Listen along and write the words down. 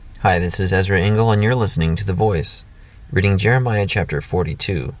Hi, this is Ezra Engel, and you're listening to The Voice, reading Jeremiah chapter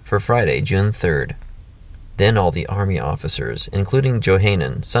 42 for Friday, June 3rd. Then all the army officers, including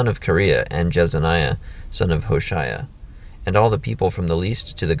Johanan, son of Kareah, and Jezaniah, son of Hoshaiah, and all the people from the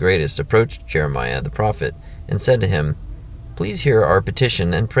least to the greatest approached Jeremiah the prophet, and said to him, "Please hear our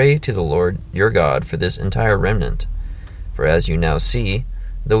petition, and pray to the Lord your God for this entire remnant. For as you now see,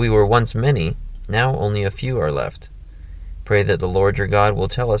 though we were once many, now only a few are left. Pray that the Lord your God will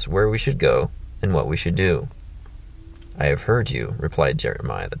tell us where we should go and what we should do." "I have heard you," replied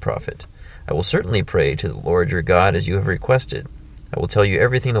Jeremiah the prophet. "I will certainly pray to the Lord your God as you have requested. I will tell you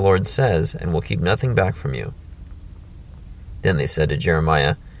everything the Lord says, and will keep nothing back from you." Then they said to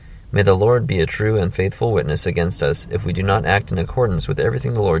Jeremiah, "May the Lord be a true and faithful witness against us if we do not act in accordance with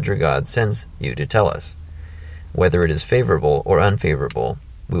everything the Lord your God sends you to tell us. Whether it is favorable or unfavorable,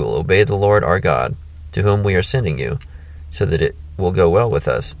 we will obey the Lord our God, to whom we are sending you, so that it will go well with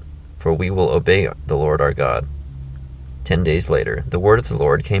us, for we will obey the Lord our God." 10 days later, the word of the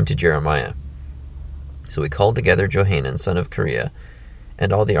Lord came to Jeremiah. So he called together Johanan, son of Kareah,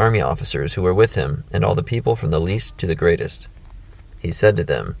 and all the army officers who were with him, and all the people from the least to the greatest. He said to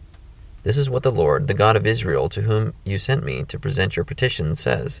them, "This is what the Lord, the God of Israel, to whom you sent me to present your petition,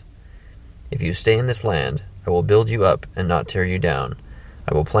 says. If you stay in this land, I will build you up and not tear you down.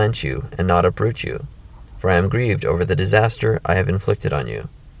 I will plant you and not uproot you. For I am grieved over the disaster I have inflicted on you.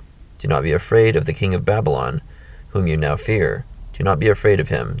 Do not be afraid of the king of Babylon, whom you now fear. Do not be afraid of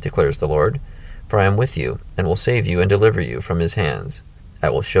him, declares the Lord, for I am with you, and will save you and deliver you from his hands.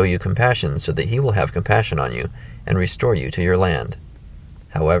 I will show you compassion, so that he will have compassion on you, and restore you to your land.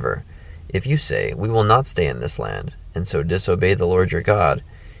 However, if you say, 'We will not stay in this land,' and so disobey the Lord your God,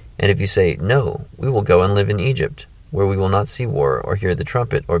 and if you say, 'No, we will go and live in Egypt, where we will not see war, or hear the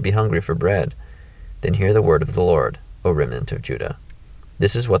trumpet, or be hungry for bread,' then hear the word of the Lord, O remnant of Judah.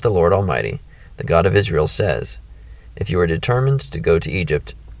 This is what the Lord Almighty, the God of Israel, says. If you are determined to go to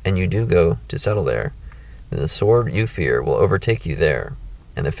Egypt, and you do go to settle there, then the sword you fear will overtake you there,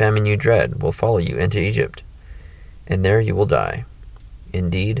 and the famine you dread will follow you into Egypt, and there you will die.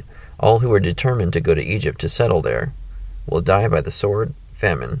 Indeed, all who are determined to go to Egypt to settle there will die by the sword,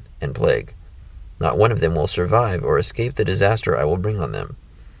 famine, and plague. Not one of them will survive or escape the disaster I will bring on them.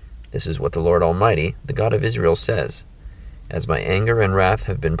 This is what the Lord Almighty, the God of Israel, says. As my anger and wrath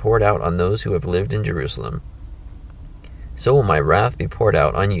have been poured out on those who have lived in Jerusalem, so will my wrath be poured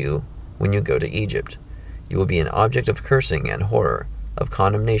out on you when you go to Egypt. You will be an object of cursing and horror, of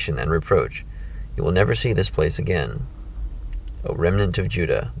condemnation and reproach. You will never see this place again. O remnant of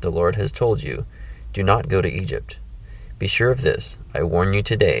Judah, the Lord has told you, do not go to Egypt. Be sure of this, I warn you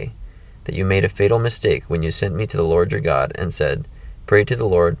today, that you made a fatal mistake when you sent me to the Lord your God and said, 'Pray to the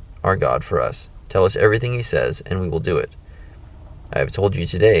Lord our God for us. Tell us everything he says, and we will do it.' I have told you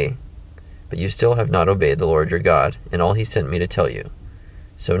today, but you still have not obeyed the Lord your God and all he sent me to tell you.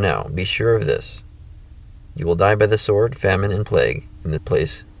 So now, be sure of this. You will die by the sword, famine, and plague in the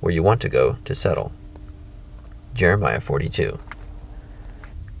place where you want to go to settle." Jeremiah 42.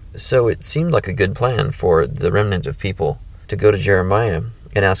 So it seemed like a good plan for the remnant of people to go to Jeremiah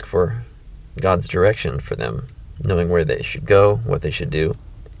and ask for God's direction for them, knowing where they should go, what they should do.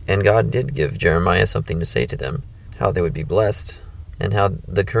 And God did give Jeremiah something to say to them, how they would be blessed, and how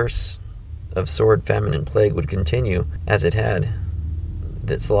the curse of sword, famine, and plague would continue as it had,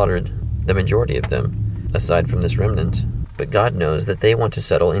 that slaughtered the majority of them, aside from this remnant. But God knows that they want to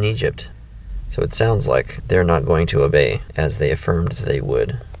settle in Egypt, so it sounds like they're not going to obey as they affirmed they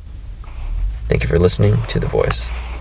would. Thank you for listening to The Voice.